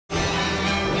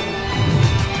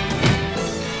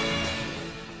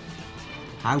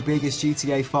How big is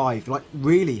GTA 5? Like,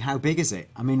 really, how big is it?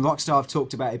 I mean, Rockstar have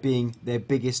talked about it being their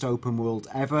biggest open world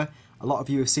ever. A lot of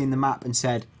you have seen the map and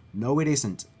said, no, it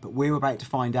isn't. But we're about to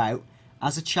find out.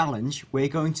 As a challenge, we're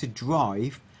going to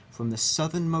drive from the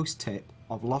southernmost tip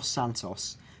of Los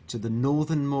Santos to the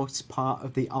northernmost part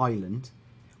of the island.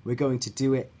 We're going to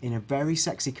do it in a very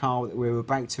sexy car that we're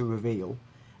about to reveal.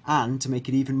 And to make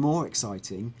it even more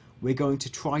exciting, we're going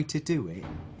to try to do it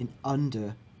in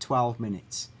under 12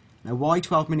 minutes. Now, why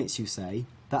 12 minutes, you say?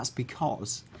 That's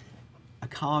because a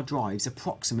car drives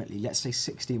approximately, let's say,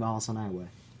 60 miles an hour,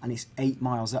 and it's 8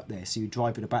 miles up there, so you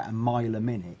drive at about a mile a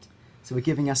minute. So we're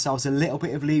giving ourselves a little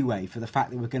bit of leeway for the fact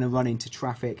that we're going to run into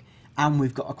traffic, and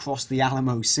we've got to cross the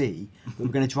Alamo Sea, but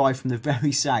we're going to drive from the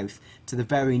very south to the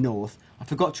very north. I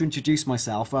forgot to introduce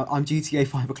myself. I'm GTA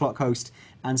 5 O'Clock host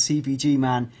and CVG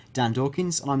man Dan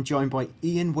Dawkins, and I'm joined by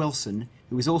Ian Wilson,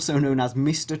 who is also known as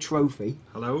Mr. Trophy.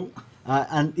 Hello.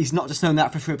 And he's not just known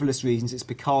that for frivolous reasons, it's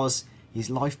because his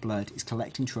lifeblood is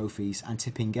collecting trophies and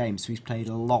tipping games, so he's played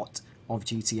a lot of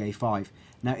GTA 5.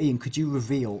 Now, Ian, could you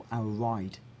reveal our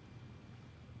ride?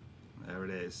 There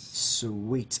it is.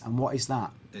 Sweet. And what is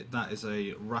that? That is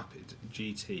a Rapid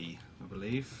GT, I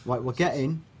believe. Right, we'll get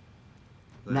in.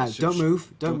 Now, don't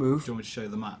move, don't move. Do you want me to show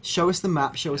the map? Show us the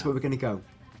map, show us where we're going to go.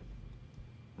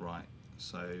 Right,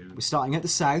 so... We're starting at the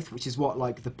south, which is what,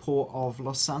 like the port of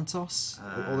Los Santos?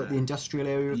 Or the industrial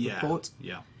area of the port?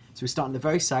 Yeah. So we're starting at the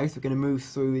very south, we're going to move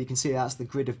through, you can see that's the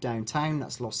grid of downtown,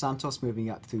 that's Los Santos, moving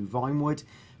up through Vinewood.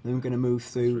 Then we're going to move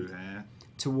through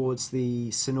towards the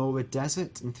Sonora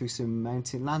Desert and through some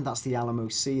mountain land. That's the Alamo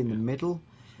Sea in the middle.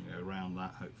 Go around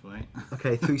that, hopefully.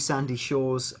 Okay, through sandy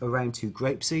shores around to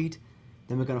Grapeseed.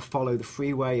 Then we're going to follow the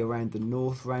freeway around the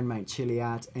north, around Mount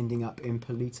Chiliad, ending up in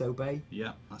Palito Bay.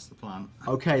 Yeah, that's the plan.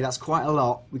 Okay, that's quite a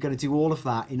lot. We're going to do all of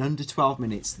that in under 12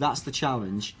 minutes. That's the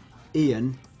challenge.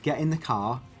 Ian, get in the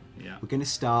car. Yeah. We're going to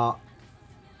start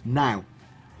now.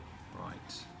 Right.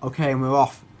 Okay, and we're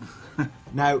off.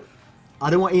 Now, I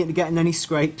don't want Ian to get in any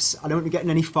scrapes. I don't want him to get in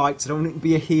any fights. I don't want him to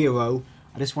be a hero.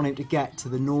 I just want him to get to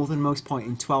the northernmost point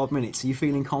in 12 minutes. Are you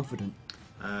feeling confident?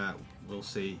 We'll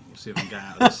see. We'll see if we can get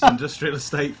out of this industrial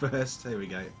estate first. Here we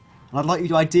go. And I'd like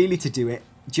you ideally to do it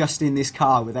just in this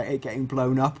car without it getting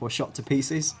blown up or shot to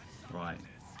pieces. Right.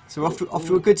 So off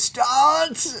to a good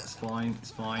start. It's fine.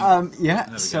 It's fine.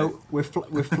 Yeah. So we're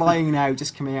flying now,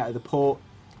 just coming out of the port,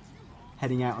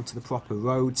 heading out onto the proper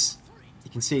roads.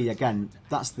 You can see again.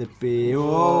 That's the big.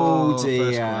 Oh dear.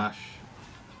 First crash.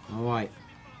 All right.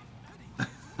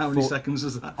 How many seconds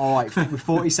was that? All right. We're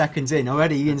 40 seconds in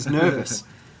already. Ian's nervous.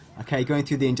 Okay, going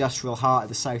through the industrial heart of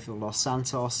the south of Los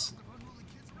Santos.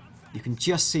 You can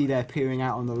just see there peering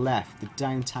out on the left the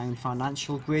downtown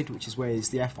financial grid, which is where is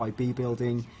the FIB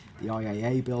building, the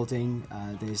IAA building,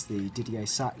 there's the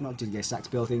not Didier Sachs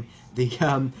building, the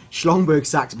Schlongberg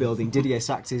Sachs building, Didier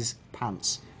Sachs's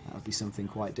pants. That would be something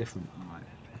quite different. Right.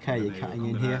 Okay, you're cutting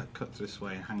in here. Cut this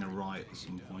way and hang a right at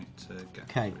some point to get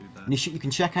okay. through there. And you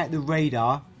can check out the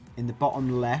radar in the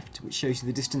bottom left, which shows you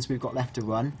the distance we've got left to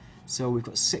run. So we've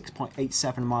got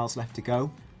 6.87 miles left to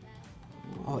go.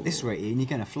 Oh, at this rate, Ian, you're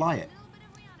going to fly it.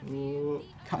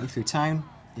 Cutting through town.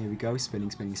 Here we go,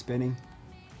 spinning, spinning, spinning.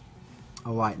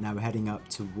 Alright, now we're heading up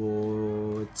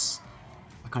towards...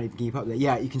 I can't even keep up there.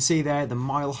 Yeah, you can see there the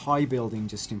Mile High building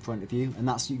just in front of you. And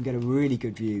that's you can get a really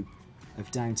good view of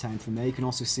downtown from there. You can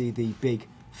also see the big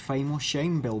Fame or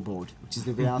Shame billboard, which is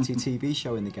the reality TV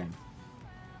show in the game.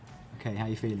 Okay, how are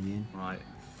you feeling, Ian? Right,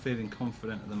 feeling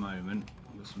confident at the moment.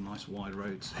 Got some nice wide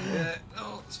roads. Yeah,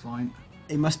 oh, it's fine.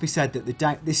 It must be said that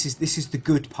this is the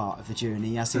good part of the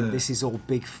journey, as in this is all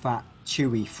big, fat,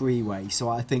 chewy freeway. So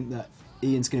I think that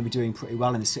Ian's going to be doing pretty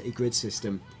well in the city grid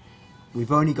system.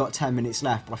 We've only got 10 minutes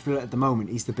left, but I feel like at the moment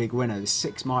he's the big winner. There's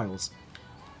 6 miles.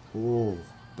 Oh,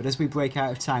 but as we break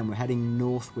out of town, we're heading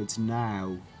northwards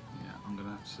now. Yeah, I'm going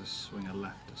to have to swing a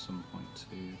left at some point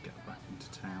to get back into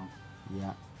town.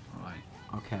 Yeah. Right.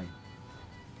 Okay.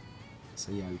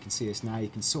 So yeah, we can see us now. You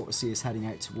can sort of see us heading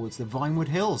out towards the Vinewood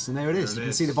Hills, and there it is. You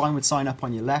can see the Vinewood sign up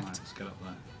on your left. Right, let's get up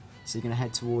there. So you're going to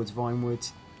head towards Vinewood.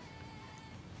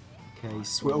 Okay,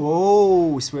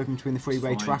 swerving between the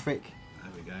freeway traffic.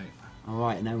 There we go. All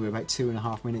right, and now we're about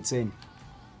 2.5 minutes in.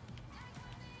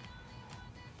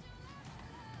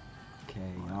 Okay,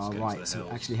 all right. So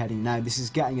we're actually heading now. This is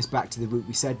getting us back to the route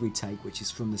we said we'd take, which is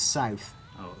from the south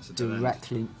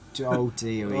directly. Oh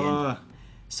dear, Ian.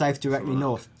 South directly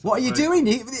north. What are you doing?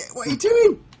 What are you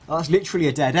doing? Oh, that's literally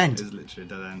a dead end. It is literally a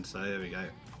dead end, so here we go.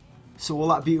 So all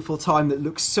that beautiful time that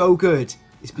looks so good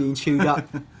is being chewed up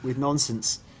with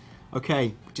nonsense.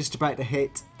 Okay, just about to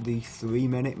hit the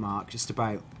 3-minute mark, just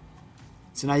about.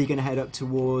 So now you're going to head up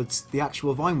towards the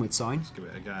actual Vinewood sign. Let's give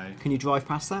it a go. Can you drive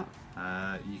past that?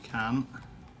 You can.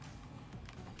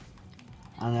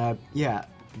 And yeah,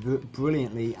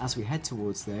 brilliantly, as we head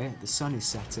towards there, the sun is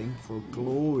setting for a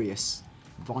glorious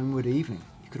Vinewood evening.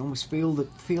 You can almost feel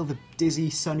the dizzy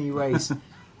sunny rays.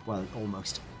 Well,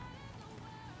 almost.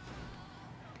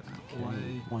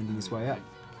 Okay, winding his way up.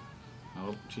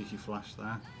 Oh, cheeky flash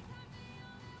there.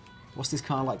 What's this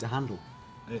car like to handle?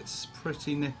 It's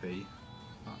pretty nippy.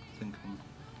 I think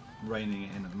I'm reining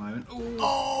it in at the moment. Ooh,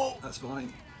 Oh! that's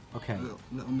fine. Okay.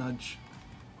 Little nudge.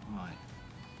 Right.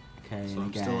 Okay, So and I'm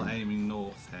again. still aiming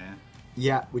north here.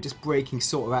 Yeah, we're just breaking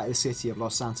sort of out of the city of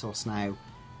Los Santos now.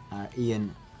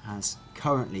 Ian has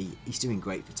currently, he's doing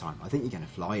great for time. I think you're going to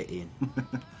fly it, Ian.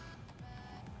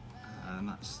 And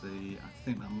that's I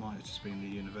think that might have just been the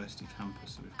university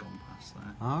campus that we've gone past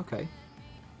there. Oh, okay.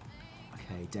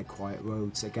 Okay, dead quiet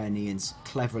roads. Again, Ian's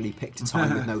cleverly picked a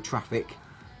time with no traffic.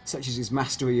 Such is his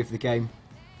mastery of the game.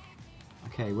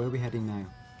 Okay, where are we heading now?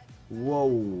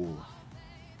 Whoa.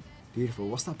 Beautiful.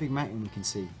 What's that big mountain we can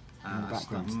see in the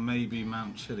background? Maybe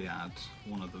Mount Chiliad.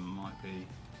 One of them might be.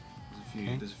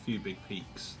 There's a few big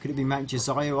peaks. Could it be Mount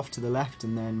Josiah off to the left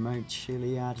and then Mount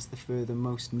Chiliad is the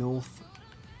furthermost north?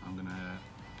 I'm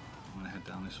gonna head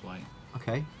down this way.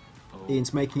 Okay. Oh.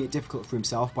 Ian's making it difficult for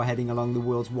himself by heading along the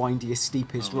world's windiest,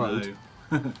 steepest road.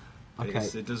 No. Okay.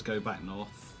 It does go back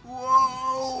north.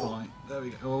 Whoa! Fine. There we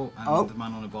go. Oh, and Oh. the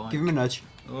man on a bike. Give him a nudge.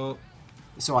 Oh.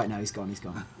 It's alright now, he's gone, he's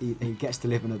gone. He gets to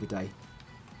live another day.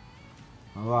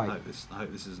 Alright. I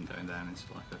hope this isn't going down into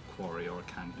like a quarry or a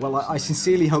canyon. Well, or I something.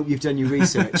 sincerely hope you've done your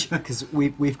research, because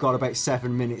we've got about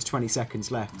 7 minutes, 20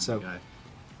 seconds left. There So, we go.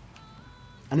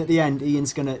 and at the end,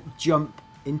 Ian's going to jump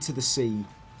into the sea.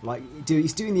 Like,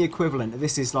 he's doing the equivalent.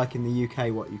 This is like in the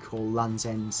UK what you call Land's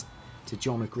End to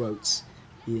John O'Groats.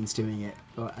 Ian's doing it,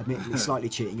 admittedly slightly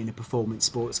cheating in a performance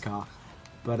sports car.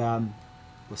 But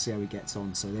we'll see how he gets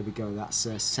on. So there we go. That's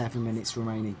 7 minutes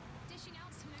remaining.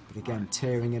 But again,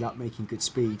 tearing it up, making good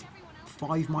speed.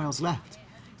 5 miles left.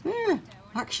 Yeah,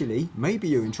 actually, maybe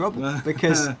you're in trouble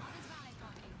because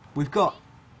we've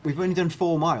only done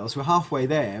 4 miles. We're halfway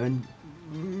there, and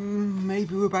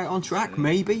maybe we're about on track.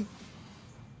 Maybe.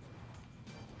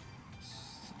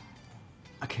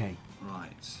 Okay. Right.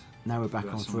 Now we're back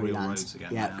We've on got some real freelance. roads again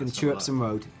Yeah, now, going to let's chew have a up some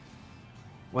road.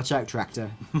 Watch out,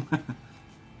 tractor.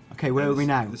 Okay, where Yeah, are we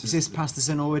now? this Is is this past the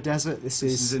Sonora Desert? This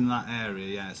This is is. in that area,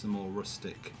 yeah. It's a more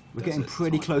rustic. We're getting desert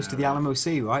pretty type close to the area. Alamo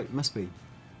Sea, right? Must be.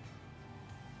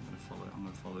 I'm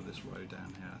going to follow this road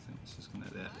down here. I think this is going to.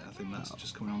 I think that's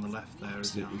just coming on the left there.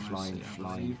 Is the Absolutely Alamo flying, Sea, I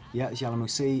flying. believe. Yeah, it's the Alamo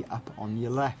Sea up on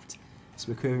your left. So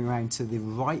we're curving around to the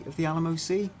right of the Alamo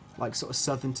Sea, like sort of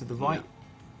southern to the right.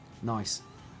 Nice.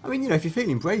 I mean, you know, if you're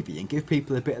feeling brave, and give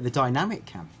people a bit of the dynamic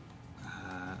cam.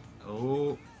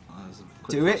 There's a quick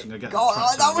Do flash. it. I'm gonna get God, the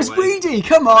tractor that out of was the way. greedy.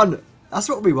 Come on. That's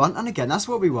what we want. And again, that's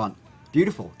what we want.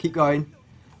 Beautiful. Keep going.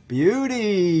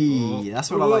 Beauty. Oh. That's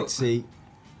what I like to see.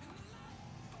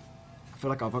 I feel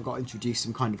like I've got to introduce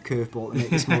some kind of curveball to make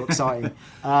this more exciting.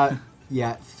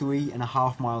 Yeah,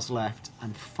 3.5 miles left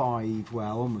and 5,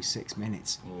 well, almost 6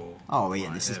 minutes. Oh, Ian,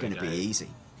 right, this is there we going to be go. easy.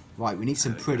 Right, we need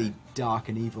some There we pretty go. dark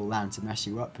and evil land to mess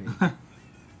you up here. But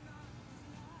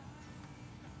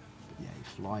yeah, you're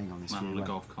flying on this Man on a freeway.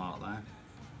 golf cart there.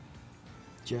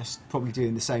 Just probably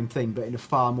doing the same thing, but in a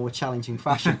far more challenging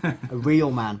fashion. A real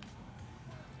man.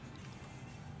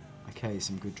 Okay,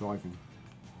 some good driving.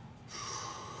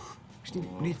 We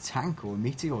need a tank or a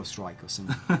meteor strike or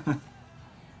something.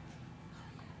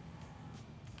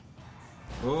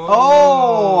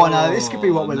 Oh, no, this could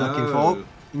be what we're looking for.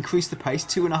 Increase the pace,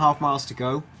 2.5 miles to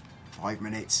go. 5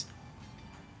 minutes.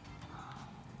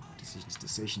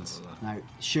 Decisions. Now,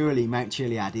 surely Mount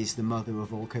Chiliad is the mother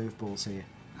of all curveballs here.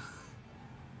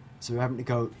 So we're having to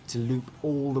go to loop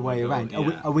all the way around.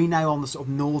 Yeah. Are we now on the sort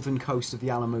of northern coast of the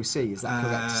Alamo Sea? Is that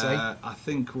correct to say? I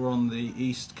think we're on the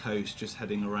east coast, just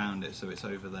heading around it, so it's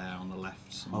over there on the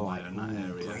left somewhere in that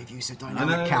area. Great use of I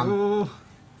dynamic know. cam.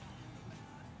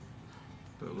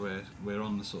 But we're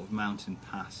on the sort of mountain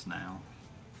pass now.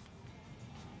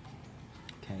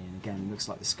 Okay, and again, it looks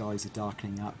like the skies are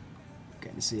darkening up.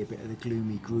 Getting to see a bit of the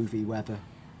gloomy, groovy weather.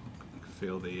 I can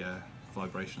feel the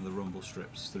vibration of the rumble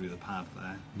strips through the pad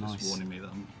there, Nice. just warning me that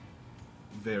I'm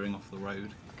veering off the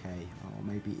road. Okay, or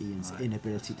maybe Ian's Right,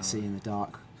 inability to see in the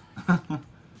dark. I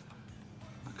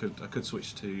could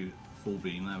switch to full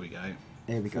beam. There we go.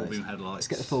 There we go. Full beam headlights. Let's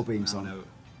get the full beams Now I on. know-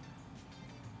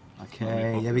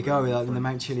 Okay, there we go. We're in the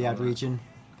Mount Chiliad region.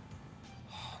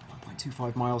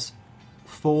 1.25 miles.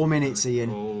 4 minutes,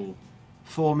 Ian. Oh,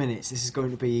 4 minutes. This is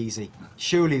going to be easy.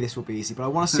 Surely this will be easy, but I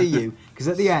want to see you, because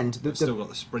at the end, Still got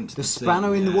the sprint to the the sea,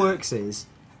 spanner in the yeah. works is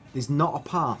there's not a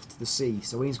path to the sea,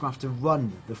 so Ian's going to have to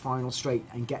run the final straight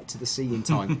and get to the sea in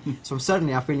time. So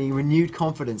I'm feeling renewed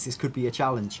confidence this could be a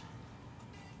challenge.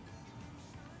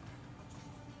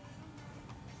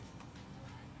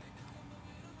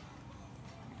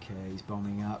 Okay, he's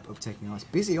bombing up, overtaking us.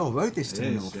 Busy old road this to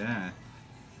the north. Yeah.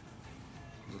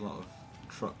 There's a lot of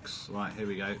trucks. Right, here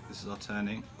we go. This is our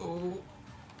turning. Oh,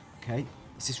 Okay,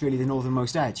 is this really the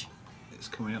northernmost edge? it's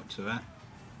coming up to it.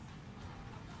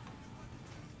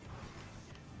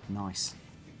 Nice.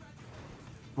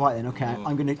 Right then, okay, Oh.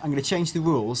 I'm gonna change the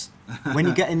rules. When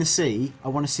you get in the sea, I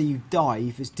want to see you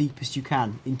dive as deep as you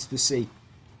can into the sea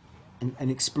and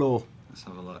explore. Let's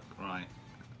have a look. Right.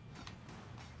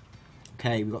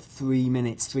 Okay, we've got 3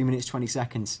 minutes, 3 minutes 20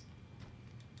 seconds.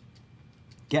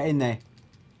 Get in there,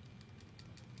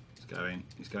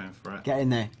 He's going for it. get in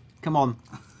there. Come on.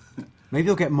 Maybe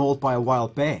you'll get mauled by a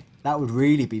wild bear. That would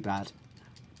really be bad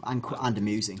and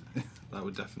amusing. That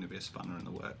would definitely be a spanner in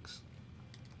the works.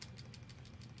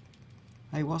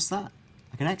 Hey, what's that?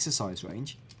 Like an exercise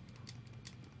range?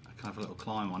 I can have a little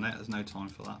climb on it. There's no time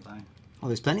for that though. Oh,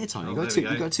 there's plenty of time. Oh, You've there we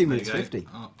got go. 2 There minutes you go. 50.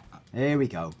 Oh, There we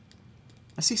go.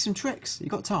 I see some tricks. You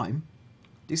got time?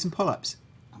 Do some pull-ups.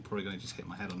 I'm probably going to just hit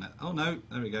my head on it. Oh no,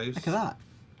 there he goes. Look at that.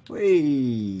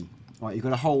 Whee! Right, you've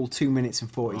got a whole 2 minutes and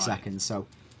 40 Right. seconds, so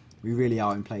we really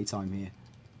are in playtime here.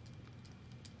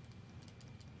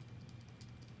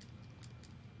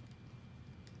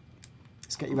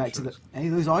 Let's get you back to the... Hey,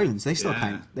 those islands, they still Yeah.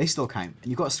 count. They still count. And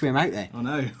you've got to swim out there. Oh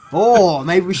no. Oh,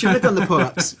 maybe we should have done the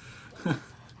pull-ups.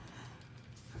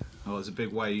 Oh, there's a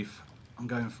big wave. I'm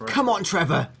going for it. Come on,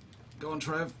 Trevor! Go on,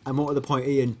 Trev. And more to the point,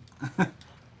 Ian.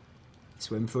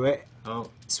 Swim for it. Oh,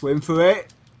 Swim for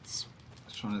it.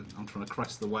 I'm trying to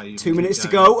crest the wave. 2 and keep minutes to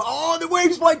going. go. Oh, the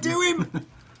waves might do him!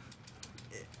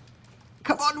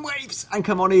 Come on, waves! And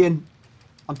come on, Ian.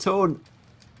 I'm torn.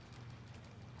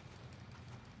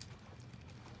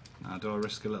 Now, do I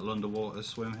risk a little underwater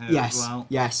swim here Yes, as well?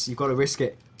 yes, you've got to risk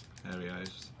it. There he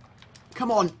goes.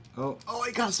 Come on. Oh, Oh,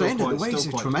 you can't still stay in it. The waves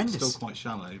still are tremendous. Still quite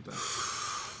shallow, but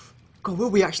God, will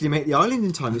we actually make the island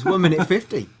in time? It's 1 minute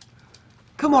 50.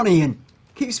 Come on, Ian.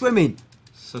 Keep swimming.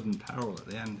 sudden peril at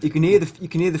the end. You can hear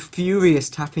the furious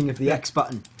tapping of the X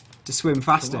button to swim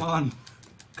faster. Come on.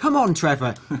 Come on,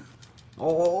 Trevor.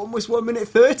 Oh, almost 1 minute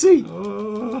 30.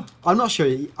 Oh. I'm not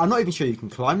even sure you can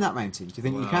climb that mountain. Do you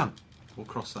think you can? We'll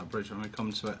cross that bridge when we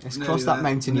come to it. Let's Nearly cross that there,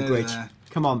 mountainy nearly bridge. there.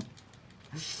 Come on.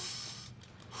 Is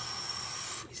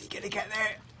he gonna get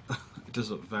there? It does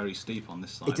look very steep on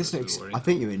this side. It just that's looks. worrying. I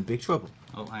think you're in big trouble.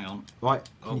 Oh, hang on. Right,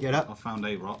 can Oh, you get up? I found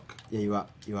a rock. Yeah, you up.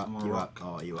 You up. I'm on a You rock. up.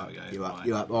 Oh, you There up. we go, You up. right.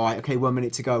 You up. All right. Okay, 1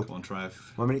 minute to go. Come on,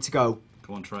 Trev. 1 minute to go.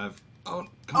 Come on, Trev. Oh,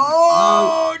 come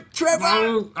Oh, Trevor!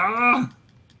 on. No. Ah.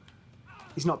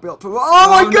 He's not built for. Oh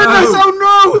my goodness! no.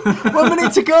 Oh no! 1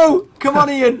 minute to go. Come on,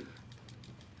 Ian.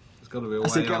 There's got to be a way I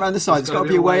said, up. get around the side. There's got to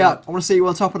be a way up. I want to see you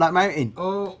on top of that mountain.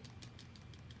 Oh.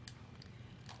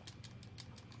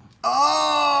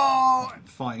 Oh!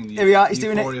 Fighting the Here we are, he's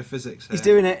doing it. euphoria physics here. He's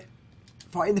doing it.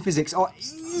 Fighting the physics. Oh,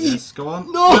 Yes, go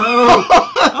on. No!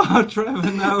 Oh,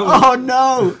 Trevor, no. Oh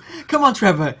no! Come on,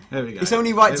 Trevor. Here we go. It's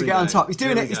only right Here to we get on go. top. He's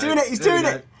doing Here it. we He's go. doing it. He's Here we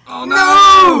doing go. it. Oh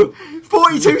no!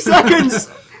 42 seconds.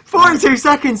 42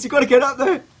 seconds. You've got to get up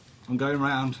there. I'm going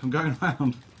round. I'm going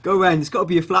round. Go round. There's got to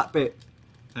be a flat bit.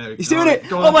 There we He's go. doing it.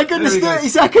 Go Oh on. my goodness! There we go. 30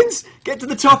 seconds. Get to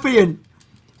the top, Ian.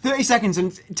 30 seconds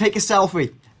and take a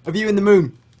selfie of you in the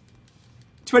moon.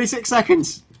 26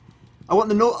 seconds. I want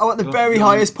the Go- very go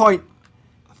on. highest point.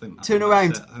 I think Turn that's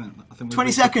around. it. I think 20 we've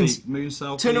reached the seconds. peak. Moon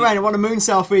selfie. Turn around. I want a moon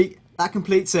selfie. That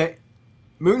completes it.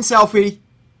 Moon selfie.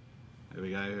 Here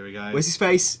we go. Here we go. Where's his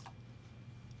face?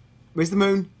 Where's the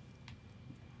moon?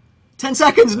 10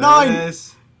 seconds. There 9, it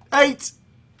is. 8,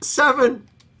 7,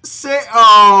 6.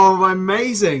 Oh,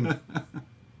 amazing.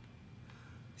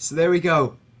 So there we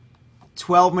go.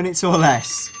 12 minutes or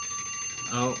less.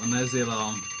 Oh, and there's the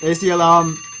alarm. There's the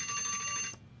alarm.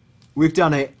 We've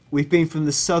done it. We've been from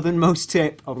the southernmost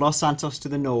tip of Los Santos to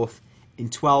the north in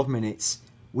 12 minutes.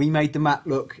 We made the map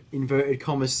look, inverted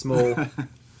commas, small.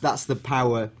 That's the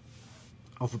power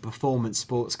of a performance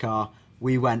sports car.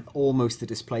 We went almost the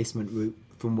displacement route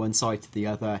from one side to the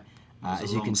other. It was a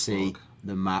As you long can see, slog.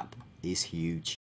 the map is huge.